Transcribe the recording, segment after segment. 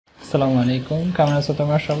আসসালামু আলাইকুম, কেমন আছো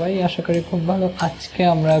তোমরা সবাই? আশা করি খুব ভালো। আজকে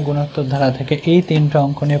আমরা গুণোত্তর ধারা থেকে এই তিনটা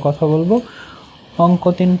অঙ্ক নিয়ে কথা বলবো। অঙ্ক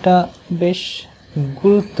তিনটা বেশ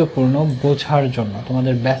গুরুত্বপূর্ণ বোঝার জন্য,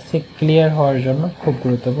 তোমাদের বেসিক ক্লিয়ার হওয়ার জন্য খুব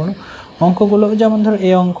গুরুত্বপূর্ণ অঙ্কগুলো। যেমন ধরো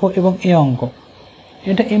এই অঙ্ক এবং এই অঙ্ক,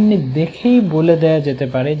 এটা এমনি দেখেই বলে দেয়া যেতে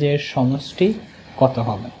পারে যে সমষ্টি কত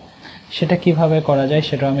হবে। সেটা কিভাবে করা যায়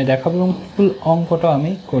সেটা আমি দেখাবো এবং ফুল অঙ্কটাও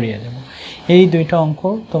আমি করিয়ে দেব। এই দুইটা অঙ্ক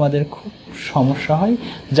তোমাদের খুব সমস্যা হয়,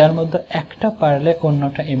 যার মধ্যে একটা পারলে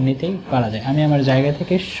অন্যটা এমনিতেই পারা যায়। আমি আমার জায়গা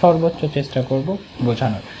থেকে সর্বোচ্চ চেষ্টা করব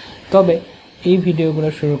বোঝানোর। তবে এই ভিডিওগুলো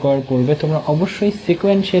শুরু করার পূর্বে তোমরা অবশ্যই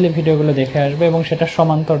সিকোয়েন্সিয়ালি ভিডিওগুলো দেখে আসবে এবং সেটা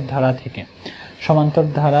সমান্তর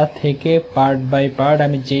ধারা থেকে পার্ট বাই পার্ট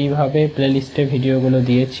আমি যেইভাবে প্লেলিস্টে ভিডিওগুলো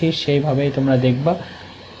দিয়েছি সেইভাবেই তোমরা দেখবা,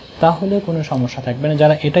 তাহলে কোনো সমস্যা থাকবে না।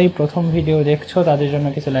 যারা এটাই প্রথম ভিডিও দেখছো তাদের জন্য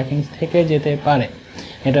কিছু ল্যাকিংস থেকে যেতে পারে।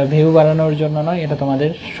 এটা ভিউ বাড়ানোর জন্য নয়, এটা তোমাদের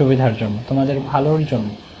সুবিধার জন্য, তোমাদের ভালোর জন্য,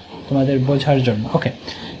 তোমাদের বোঝার জন্য। ওকে,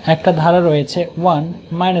 একটা ধারা রয়েছে 1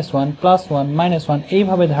 - 1 + 1 - 1,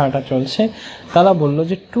 এইভাবে ধারাটা চলছে। তারা বলল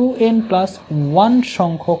যে 2n+1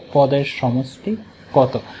 সংখ্যক পদের সমষ্টি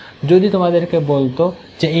কত। যদি তোমাদেরকে বলতো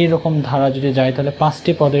যে এইরকম ধারা যদি যায় তাহলে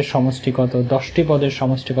 5টি পদের সমষ্টি কত, 10টি পদের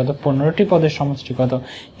সমষ্টি কত, 15টি পদের সমষ্টি কত,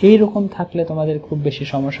 এইরকম থাকলে তোমাদের খুব বেশি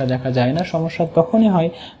সমস্যা দেখা যায় না। সমস্যা তখনই হয়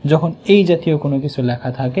যখন এই জাতীয় কোনো কিছু লেখা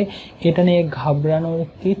থাকে। এটা নিয়ে ঘাবড়ানোর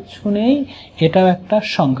কিছু নেই, এটাও একটা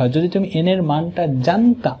সংখ্যা। যদি তুমি n এর মানটা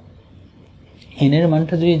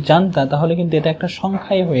জানতা তাহলে কিন্তু এটা একটা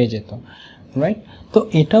সংখ্যাই হয়ে যেত, রাইট? তো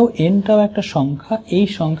এটাও nটাও একটা সংখ্যা। এই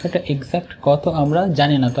সংখ্যাটা এক্স্যাক্ট কত আমরা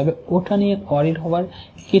জানি না, তবে ওটা নিয়ে ওয়ারিড হওয়ার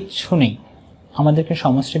কিচ্ছু নেই। আমাদেরকে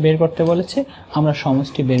সমষ্টি বের করতে বলেছে, আমরা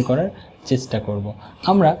সমষ্টি বের করার চেষ্টা করব।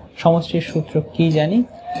 আমরা সমষ্টির সূত্র কি জানি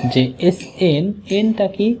যে Sn, nটা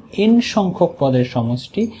কি n সংখ্যক পদের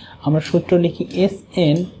সমষ্টি। আমরা সূত্র লিখি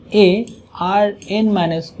Sn a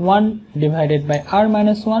Rn-1 divided by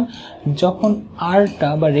R-1। যখন rটা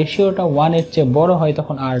বা রেশিওটা 1 এর চেয়ে বড় হয়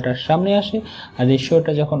তখন rটার সামনে আসে, আর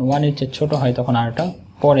রেশিওটা যখন 1 এর চেয়ে ছোট হয় তখন rটা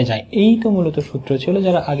পরে যায়। এই তো মূলত সূত্র ছিল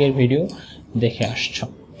যারা আগের ভিডিও দেখে আসছো,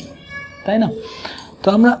 তাই না? তো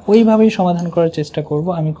আমরা ওইভাবেই সমাধান করার চেষ্টা করব।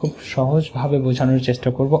 আমি খুব সহজভাবে বোঝানোর চেষ্টা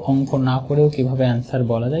করব, অঙ্ক না করেও কিভাবে অ্যান্সার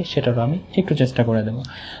বলা যায় সেটারও আমি একটু চেষ্টা করে দেব।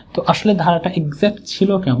 তো আসলে ধারাটা এক্স্যাক্ট ছিল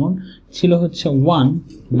কেমন ছিল হচ্ছে 1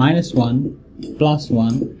 - 1 + 1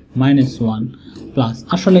 - 1 প্লাস,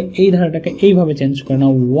 আসলে এই ধারাটাকে এইভাবে চেঞ্জ করে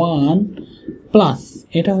নাও, 1 প্লাস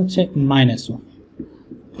এটা হচ্ছে -1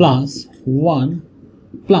 প্লাস 1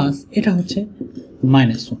 প্লাস এটা হচ্ছে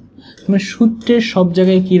 -1। তোমার সূত্রের সব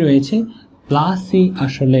জায়গায় কি রয়েছে? প্লাসই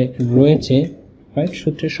আসলে রয়েছে, রাইট?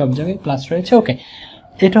 সূত্রের সব জায়গায় প্লাস রয়েছে। ওকে,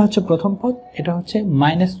 এটা হচ্ছে প্রথম পদ, এটা হচ্ছে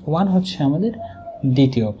 -1 হচ্ছে আমাদের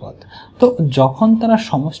দ্বিতীয় পদ। তো যখন তারা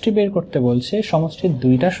সমষ্টি বের করতে বলছে, সমষ্টির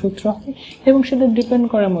দুইটা সূত্র হয় এবং সেটা ডিপেন্ড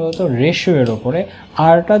করে মূলত রেশিওর ওপরে।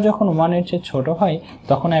 আরটা যখন 1 এর চেয়ে ছোট হয়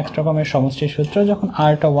তখন এক রকমের সমষ্টির সূত্র, যখন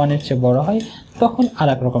আরটা 1 এর চেয়ে বড় হয় তখন আর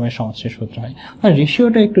এক রকমের সমষ্টির সূত্র হয়। আর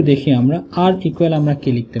রেশিওটা একটু দেখি আমরা। আর ইকুয়াল আমরা কি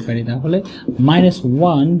লিখতে পারি তাহলে?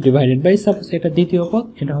 -1 ডিভাইডেড বাই, সাপোজ এটা দ্বিতীয় পদ,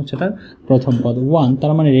 এটা হচ্ছে তার প্রথম পদ 1,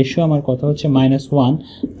 তার মানে রেশিও আমার কত হচ্ছে -1,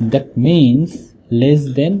 দ্যাট মিনস <<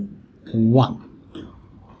 1,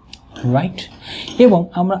 রাইট? এবং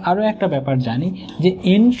আমরা আরও একটা ব্যাপার জানি যে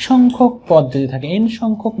n সংখ্যক পদ যদি থাকে, n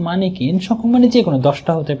সংখ্যক মানে কি? n সংখ্যক মানে যে কোনো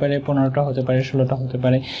 10টা হতে পারে, 15টা হতে পারে, 16টা হতে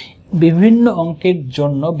পারে। বিভিন্ন অঙ্কের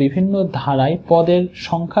জন্য বিভিন্ন ধারায় পদের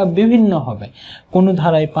সংখ্যা বিভিন্ন হবে। কোনো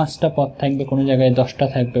ধারায় 5টা পদ থাকবে, কোনো জায়গায় 10টা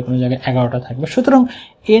থাকবে, কোনো জায়গায় 11টা থাকবে। সুতরাং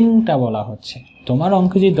nটা বলা হচ্ছে। তোমার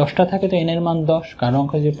অঙ্কে যদি 10টা থাকে তো n এর মান 10, কারো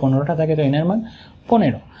অঙ্কে যদি 15টা থাকে তো n এর মান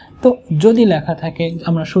 15। তো যদি লেখা থাকে,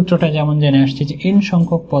 আমরা সূত্রটা যেমন জেনে আসছি যে n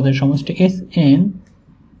সংখ্যক পদের সমষ্টি Sn,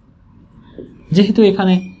 যেহেতু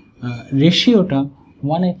এখানে রেশিওটা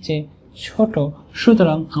 1 এর চেয়ে ছোট,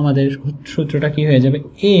 সুতরাং আমাদের সূত্রটা কি হয়ে যাবে?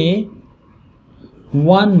 a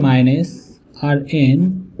 1 - Rn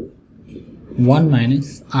 1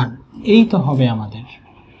 - R। এই তো হবে আমাদের,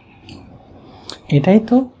 এটাই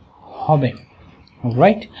তো হবে,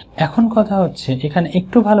 রাইট? এখন কথা হচ্ছে এখানে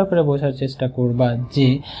একটু ভালো করে বোঝার চেষ্টা করবা যে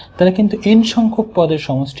তারা কিন্তু n সংখ্যক পদের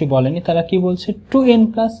সমষ্টি বলেনি, তারা কি বলছে?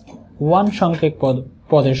 2n+1 সংখ্যক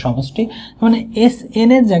পদের সমষ্টি। মানে Sn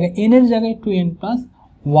এর জায়গায়, n এর জায়গায়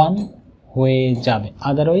 2n+1 হয়ে যাবে,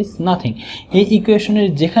 আদারওয়াইজ নাথিং। এই ইকুয়েশনের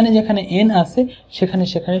যেখানে যেখানে n আছে সেখানে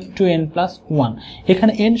সেখানে 2n+1।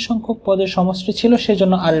 এখানে n সংখ্যক পদের সমষ্টি ছিল,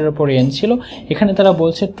 সেজন্য r এর উপরে n ছিল। এখানে তারা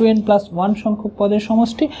বলছে 2n+1 সংখ্যক পদের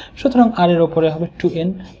সমষ্টি, সুতরাং r এর উপরে হবে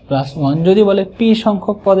 2n+1। যদি বলে p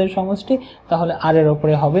সংখ্যক পদের সমষ্টি তাহলে r এর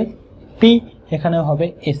উপরে হবে p, এখানেও হবে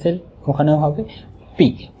s এর, ওখানেও হবে পি।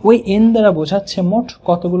 ওই এন দ্বারা বোঝাচ্ছে মোট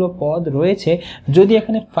কতগুলো পদ রয়েছে। যদি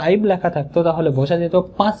এখানে 5 লেখা থাকতো তাহলে বোঝা যেত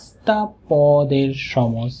 5টা পদের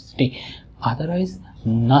সমষ্টি, আদারওয়াইজ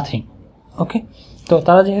নাথিং। ওকে, তো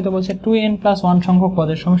তারা যেহেতু বলছে 2n+1 সংখ্যক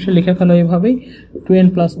পদের সমষ্টি, লিখে ফেলো এইভাবেই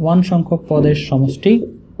 2n+1 সংখ্যক পদের সমষ্টি।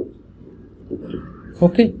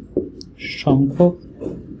 ওকে, সংখ্যক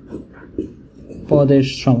পদের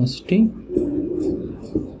সমষ্টি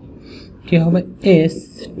কি হবে? s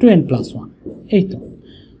 2n+1। এই তো,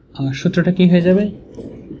 আর সূত্রটা কি হয়ে যাবে?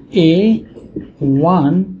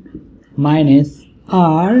 a1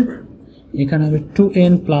 - r, এখানে হবে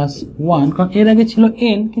 2n+1, কারণ এর আগে ছিল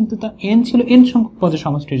n, কিন্তু তার n ছিল n সংখ্যক পদের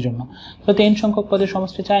সমষ্টির জন্য, তো n সংখ্যক পদের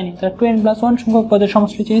সমষ্টি চাইনি, তারা 2n+1 সংখ্যক পদের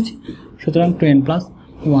সমষ্টি চেয়েছে, সুতরাং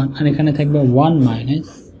 2n+1, আর এখানে থাকবে 1 -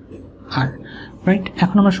 r। রাইট,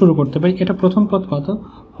 এখন আমরা শুরু করতে পারি। এটা প্রথম পদ কত?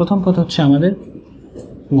 প্রথম পদ হচ্ছে আমাদের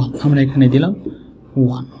 1, আমরা এখানে দিলাম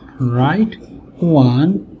 1। রাইট, 1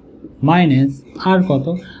 - r কত?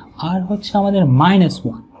 r হচ্ছে আমাদের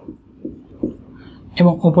 -1,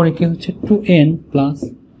 এবং উপরে কি হচ্ছে?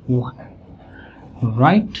 2n+1।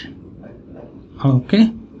 রাইট, ওকে,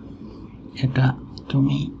 এটা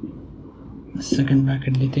তুমি সেকেন্ড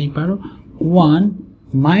ব্র্যাকেট দিতেই পারো। 1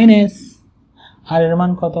 মাইনাস, আর এর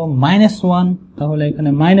মান কত? -1, তাহলে এখানে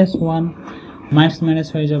 -1 মাইনাস মাইনাস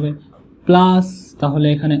হয়ে যাবে, প্লাস, তাহলে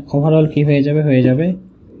এখানে ওভারঅল কি হয়ে যাবে? হয়ে যাবে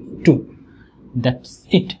 2। That's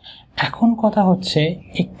it. এখন কথা হচ্ছে,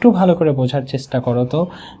 একটু ভালো করে বোঝার চেষ্টা করো তো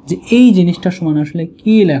যে এই জিনিসটা সমান আসলে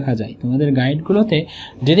কি লেখা যায়। তোমাদের গাইডগুলোতে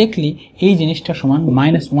ডিরেক্টলি এই জিনিসটা সমান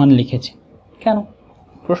 -1 লিখেছে। কেন?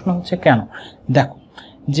 প্রশ্ন হচ্ছে কেন? দেখো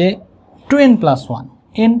যে 2n+1,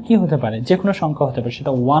 n কি হতে পারে? যে কোনো সংখ্যা হতে পারে,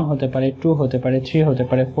 সেটা 1 হতে পারে, 2 হতে পারে, 3 হতে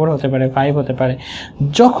পারে, 4 হতে পারে, 5 হতে পারে।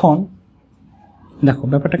 যখন দেখো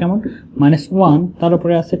ব্যাপারটা কেমন, -1, তার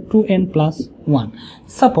উপরে আছে 2n+1।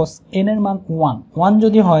 সাপোজ n এর মান 1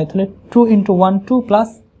 যদি হয়, তাহলে 2 × 1 2 প্লাস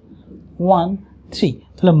 1 3,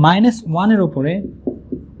 তাহলে -1 এর উপরে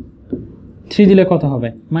 3 দিলে কত হবে?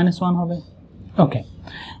 -1 হবে। ওকে,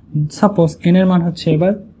 সাপোজ n এর মান হচ্ছে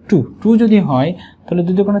এবার 2 যদি হয়, তাহলে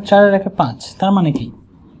 2 × 4 = 5, তার মানে কি?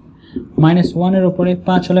 -1 এর উপরে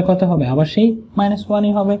 5 হলে কত হবে? আবার সেই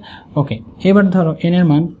 -1ই হবে। ওকে, এবার ধরো n এর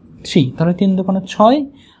মান 3, তাহলে 3 × 2 = 6,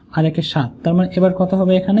 আর 1 = 7, তার মানে এবার কত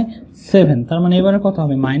হবে? এখানে 7, তার মানে এবারে কত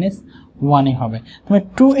হবে? -1ই হবে। তাহলে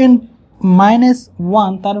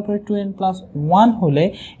 2n-1 তার উপরে 2n+1 হলে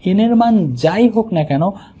n এর মান যাই হোক না কেন,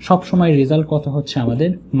 সবসময় রেজাল্ট কত হচ্ছে? আমাদের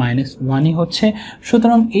 -1ই হচ্ছে।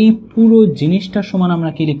 সুতরাং এই পুরো জিনিসটা সমান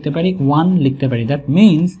আমরা কি লিখতে পারি? 1 লিখতে পারি। দ্যাট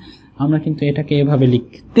মিনস আমরা কিন্তু এটাকে এভাবে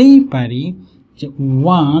লিখতেই পারি যে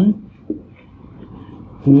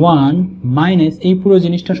 1 মাইনাস এই পুরো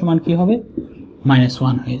জিনিসটা সমান কি হবে?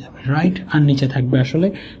 -1 হয়ে যাবে। রাইট, আর নিচে থাকবে আসলে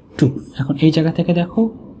 2। এখন এই জায়গা থেকে দেখো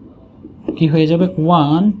কি হয়ে যাবে?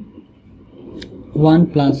 1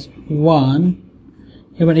 + 1,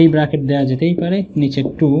 এবার এই ব্র্যাকেট দেওয়া যেতেই পারে, নিচে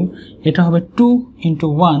 2, এটা হবে 2 ×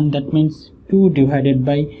 1, দ্যাট মিনস 2 /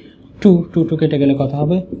 2 কেটে গেলে কত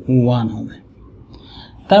হবে? 1 হবে।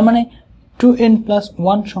 তার মানে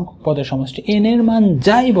 2n+1 সংখ্যক পদের সমষ্টি, n এর মান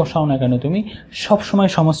যাই বসাও না কেন তুমি, সবসময়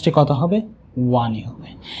সমষ্টি কত হবে? 1ই হবে।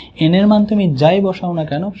 n এর মান তুমি যাই বসাও না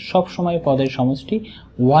কেন, সবসময় পদের সমষ্টি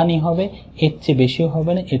 1ই হবে, এর চেয়ে বেশিও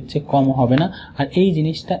হবে না, এর চেয়ে কমও হবে না। আর এই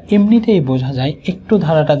জিনিসটা এমনিতেই বোঝা যায়। একটু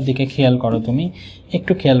ধারাটার দিকে খেয়াল করো, তুমি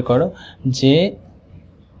একটু খেয়াল করো যে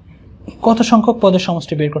কত সংখ্যক পদের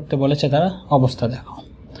সমষ্টি বের করতে বলেছে তারা। অবস্থা দেখো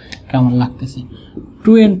কেমন লাগতেছে।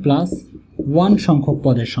 2n+1 সংখ্যক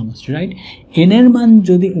পদের সমষ্টি, রাইট? n এর মান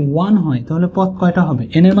যদি 1 হয় তাহলে পদ কয়টা হবে?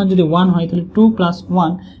 n এর মান যদি 1 হয় তাহলে 2 +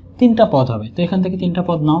 1, 3টা পদ হবে। তো এখান থেকে 3টা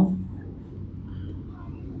পদ নাও,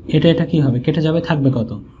 এটা কি হবে? কেটে যাবে, থাকবে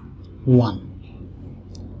কত? 1।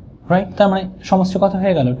 রাইট, তার মানে সমষ্টি কত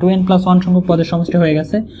হয়ে গেল? 2n+1 সংখ্যক পদের সমষ্টি হয়ে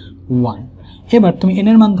গেছে 1। এবার তুমি n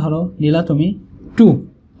এর মান ধরো নিলা তুমি 2,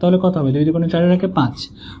 তাহলে কত হবে? 2 × 4 = 5,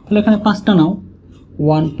 তাহলে এখানে 5টা নাও।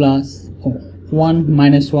 1 + 1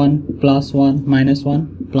 -1 +1 -1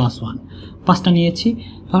 +1, 5টা নিয়েছি।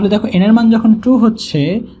 তাহলে দেখো n এর মান যখন 2 হচ্ছে,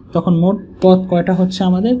 তখন মোট পদ কয়টা হচ্ছে?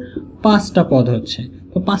 আমাদের 5টা পদ হচ্ছে।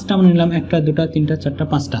 তো 5টা আমরা নিলাম, 1টা 2টা 3টা 4টা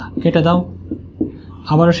 5টা, কেটে দাও।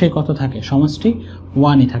 আবারও সেই কত থাকে? সমষ্টি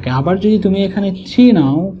 1ই থাকে। আবার যদি তুমি এখানে 3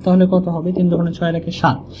 নাও, তাহলে কত হবে? 3 × 6 =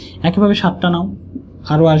 7। একইভাবে 7টা নাও,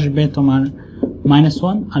 আরও আসবে তোমার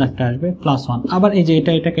 -1, আর একটা আসবে +1। আবার এই যে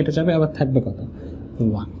এটা কেটে যাবে, আবার থাকবে কত?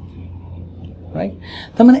 1। রাইট,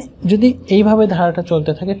 তার মানে যদি এইভাবে ধারাটা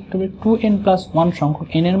চলতে থাকে, তবে 2n+1 সংখ্যক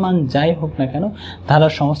n এর মান যাই হোক না কেন,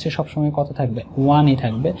 ধারার সমষ্টি সবসময় কত থাকবে? 1ই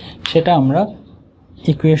থাকবে। সেটা আমরা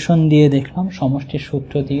ইকুয়েশন দিয়ে দেখলাম, সমষ্টির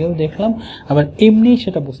সূত্র দিয়েও দেখলাম, আবার এমনি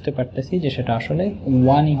সেটা বুঝতে পারতেছি যে সেটা আসলে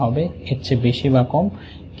 1ই হবে, এর চেয়ে বেশি বা কম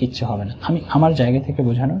কিচ্ছু হবে না। আমি আমার জায়গা থেকে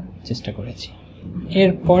বোঝানোর চেষ্টা করেছি।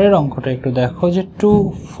 এর পরের অঙ্কটা একটু দেখো যে 2,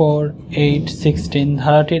 4, 8, 16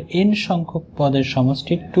 ধারাটির n সংখ্যক পদের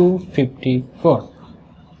সমষ্টি 254।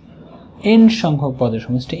 n সংখ্যক পদের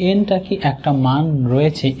সমষ্টি, nটা কি একটা মান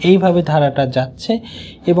রয়েছে, এইভাবে ধারাটা যাচ্ছে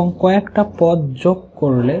এবং কয়েকটা পদ যোগ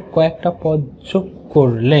করলে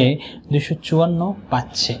 254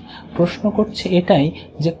 পাচ্ছে। প্রশ্ন করছে এটাই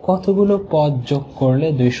যে কতগুলো পদ যোগ করলে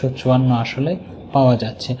 254 আসলে পাওয়া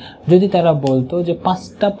যাচ্ছে। যদি তারা বলতো যে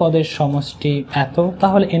 5টা পদের সমষ্টি এত,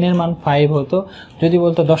 তাহলে n এর মান 5 হতো। যদি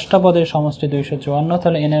বলতো 10টা পদের সমষ্টি 254,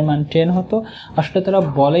 তাহলে n এর মান 10 হতো। আসলে তারা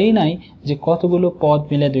বলেই নাই যে কতগুলো পদ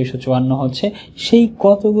মিলে 254 হচ্ছে। সেই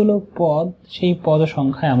কতগুলো পদ, সেই পদ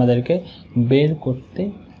সংখ্যায় আমাদেরকে বের করতে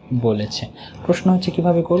বলেছে। প্রশ্ন হচ্ছে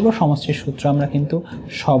কিভাবে করব। সমষ্টির সূত্র আমরা কিন্তু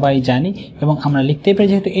সবাই জানি এবং আমরা লিখতেই পারি,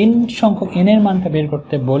 যেহেতু n সংখ্যক n এর মানটা বের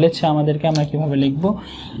করতে বলেছে আমাদেরকে, আমরা কিভাবে লিখব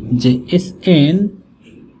যে Sn,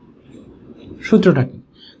 সূত্রটা কি?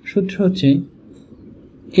 সূত্র হচ্ছে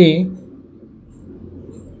a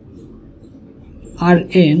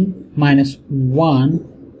rn minus 1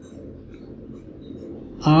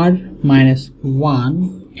 r minus 1,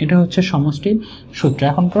 এটা হচ্ছে সমষ্টির সূত্র।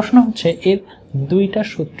 এখন প্রশ্ন হচ্ছে এর দুইটা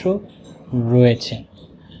সূত্র রয়েছে,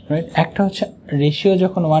 রাইট? একটা হচ্ছে রেশিও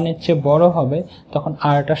যখন 1 এর চেয়ে বড় হবে তখন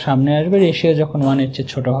rটা সামনে আসবে, রেশিও যখন 1 এর চেয়ে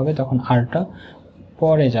ছোট হবে তখন rটা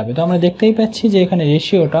পরে যাবে। তো আমরা দেখতেই পাচ্ছি যে এখানে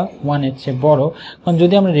রেশিওটা 1 এর চেয়ে বড়। কারণ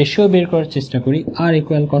যদি আমরা রেশিও বের করার চেষ্টা করি, r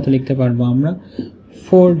ইকুয়াল কত লিখতে পারবো আমরা?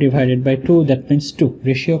 4/2, দ্যাট মিনস 2।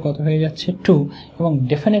 রেশিও কত হয়ে যাচ্ছে? 2, এবং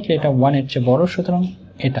ডেফিনেটলি এটা 1 এর চেয়ে বড়, সুতরাং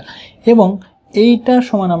এটা। এবং এইটা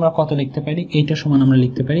সমান আমরা কত লিখতে পারি? এইটা সমান আমরা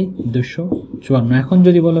লিখতে পারি 254। এখন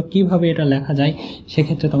যদি বলো কিভাবে এটা লেখা যায়,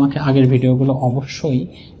 সেক্ষেত্রে তোমাকে আগের ভিডিওগুলো অবশ্যই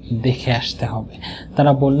দেখে আসতে হবে।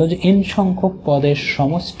 তারা বললো যে n সংখ্যক পদের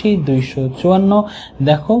সমষ্টি 254।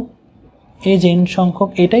 দেখো এই যে n সংখ্যক,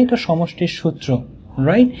 এটাই তো সমষ্টির সূত্র,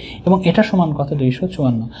 রাইট? এবং এটা সমান কত?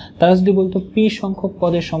 254। তারা যদি বলতো p সংখ্যক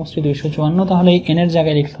পদের সমষ্টি 254, তাহলে এই n এর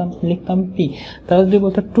জায়গায় লিখতাম p। তারা যদি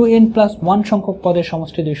বলতো 2n+1 সংখ্যক পদের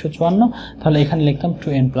সমষ্টি 254, তাহলে এখানে লিখতাম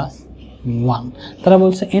 2n+1। তারা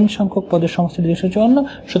বলছে n সংখ্যক পদের সমষ্টি 254,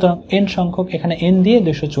 সুতরাং n সংখ্যক, এখানে n দিয়ে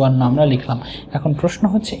 254 আমরা লিখলাম। এখন প্রশ্ন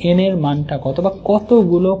হচ্ছে n এর মানটা কত, বা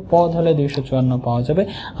কতগুলো পদ হলে 254 পাওয়া যাবে?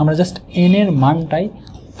 আমরা জাস্ট n এর মানটাই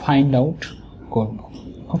ফাইন্ড আউট করব।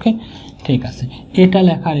 ওকে, ঠিক আছে। এটা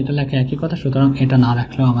লেখা আর এটা লেখা একই কথা, সুতরাং এটা না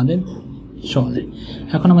রাখলেও আমাদের চলে।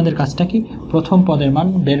 এখন আমাদের কাজটা কি? প্রথম পদের মান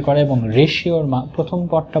বের করা এবং রেশিওর মান, প্রথম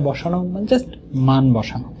পদটা বসানো, মানে জাস্ট মান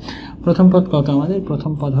বসানো। প্রথম পদ কত আমাদের?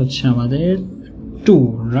 প্রথম পদ হচ্ছে আমাদের 2,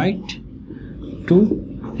 রাইট? 2।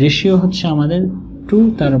 রেশিও হচ্ছে আমাদের 2,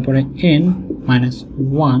 তার উপরে n minus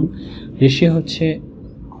 1। রেশিও হচ্ছে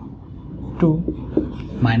 2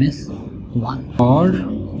 minus 1, और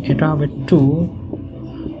এটা হবে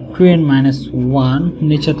 2n minus 1,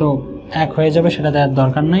 নিচে তো 1 হয়ে যাবে, সেটা দেওয়ার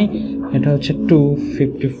দরকার নাই। এটা হচ্ছে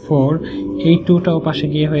 254, এই 2টাও পাশে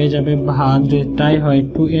গিয়ে হয়ে যাবে ভাগ, যদি তাই হয়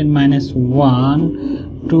 2n minus 1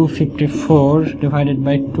 254 ডিভাইডেড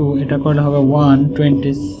বাই 2, এটা করলে হবে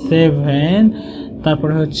 127।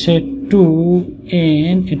 তারপরে হচ্ছে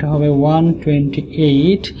 2n, এটা হবে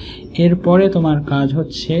 128। এরপরে তোমার কাজ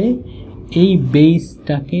হচ্ছে এই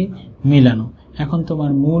বেসটাকে মিলানো। এখন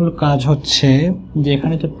তোমার মূল কাজ হচ্ছে যে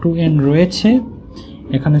এখানে তো 2n রয়েছে,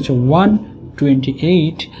 এখানে হচ্ছে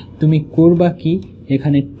 128, তুমি করবা কি?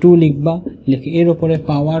 এখানে 2 লিখবা, লিখে এর উপরে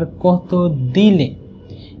পাওয়ার কত দিলে,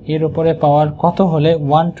 এর উপরে পাওয়ার কত হলে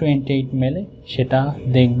 128 মেলে সেটা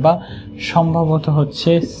দেখবা। সম্ভবত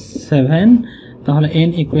হচ্ছে 7, তাহলে n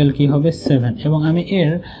ইকুয়াল কি হবে? 7। এবং আমি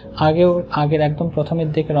এর আগের একদম প্রথমের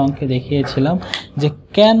দিকের অঙ্কে দেখিয়েছিলাম যে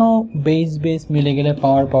কেন বেস মিলে গেলে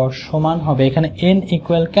পাওয়ার সমান হবে। এখানে n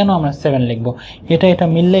ইকুয়াল কেন আমরা 7 লিখব? এটা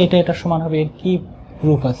মিললে এটা সমান হবে, এর কি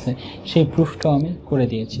প্রুফ আছে? সেই প্রুফটাও আমি করে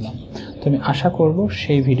দিয়েছিলাম। তো আমি আশা করব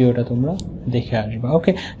সেই ভিডিওটা তোমরা দেখে আসবে।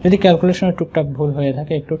 ওকে, যদি ক্যালকুলেশনের টুকটাক ভুল হয়ে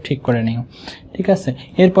থাকে একটু ঠিক করে নিও, ঠিক আছে?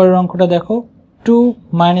 এরপরের অঙ্কটা দেখো, 2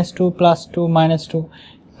 - 2 + 2 - 2,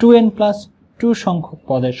 2n+2 সংখ্যক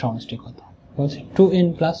পদের সমষ্টি কত? বলছি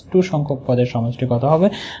 2n+2 সংখ্যক পদের সমষ্টি কত হবে?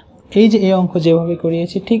 এই যে এই অঙ্ক যেভাবে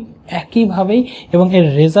করিয়েছি ঠিক একইভাবেই, এবং এর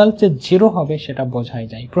রেজাল্ট যে 0 হবে সেটা বোঝাই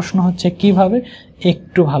যায়। প্রশ্ন হচ্ছে কিভাবে,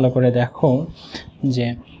 একটু ভালো করে দেখো যে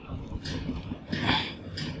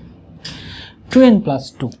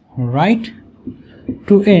 2n+2, রাইট?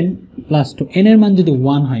 2n+2, n এর মান যদি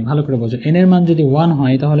 1 হয়, ভালো করে বোঝো, n এর মান যদি 1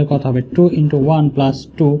 হয় তাহলে কত হবে? 2 × 1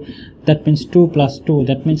 + 2, দ্যাট মিনস 2 + 2,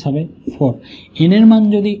 দ্যাট মিনস হবে 4। n এর মান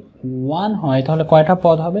যদি 1 হয় তাহলে কয়টা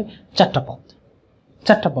পদ হবে? 4টা পদ।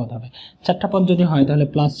 চারটা পদ হবে। চারটা পদ যদি হয় তাহলে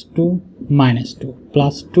 +2 -2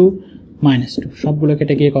 +2 -2 সবগুলো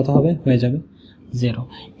কেটে গিয়ে কত হবে, হয়ে যাবে 0।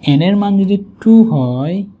 n এর মান যদি 2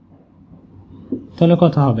 হয় তাহলে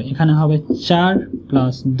কত হবে, এখানে হবে 4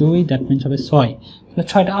 + 2, দ্যাট মিনস হবে 6, তাহলে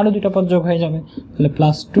 6টা আরও দুটো পদ যোগ হয়ে যাবে, তাহলে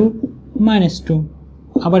 +2 -2,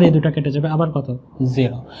 আবার এই দুটো কেটে যাবে, আবার কত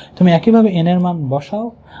 0। তুমি একইভাবে n এর মান বসাও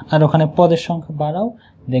আর ওখানে পদের সংখ্যা বাড়াও,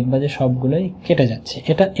 দেখবা যে সবগুলোই কেটে যাচ্ছে।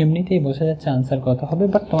 এটা এমনিতেই বোঝা যাচ্ছে আনসার কত হবে,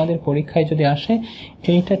 বাট তোমাদের পরীক্ষায় যদি আসে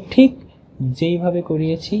এইটা ঠিক যেইভাবে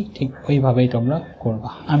করিয়েছি ঠিক ওইভাবেই তোমরা করবা।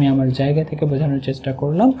 আমি আমার জায়গা থেকে বোঝানোর চেষ্টা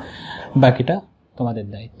করলাম, বাকিটা তোমাদের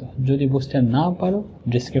দায়িত্ব। যদি বুঝতে না পারো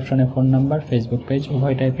ডিসক্রিপশনে ফোন নাম্বার, ফেসবুক পেজ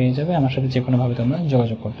উভয়টাই পেয়ে যাবে, আমার সাথে যে কোনোভাবে তোমরা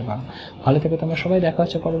যোগাযোগ করতে পারো। ভালো থেকো তোমরা সবাই, দেখা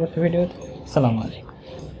হচ্ছে পরবর্তী ভিডিওতে। আসসালামু আলাইকুম।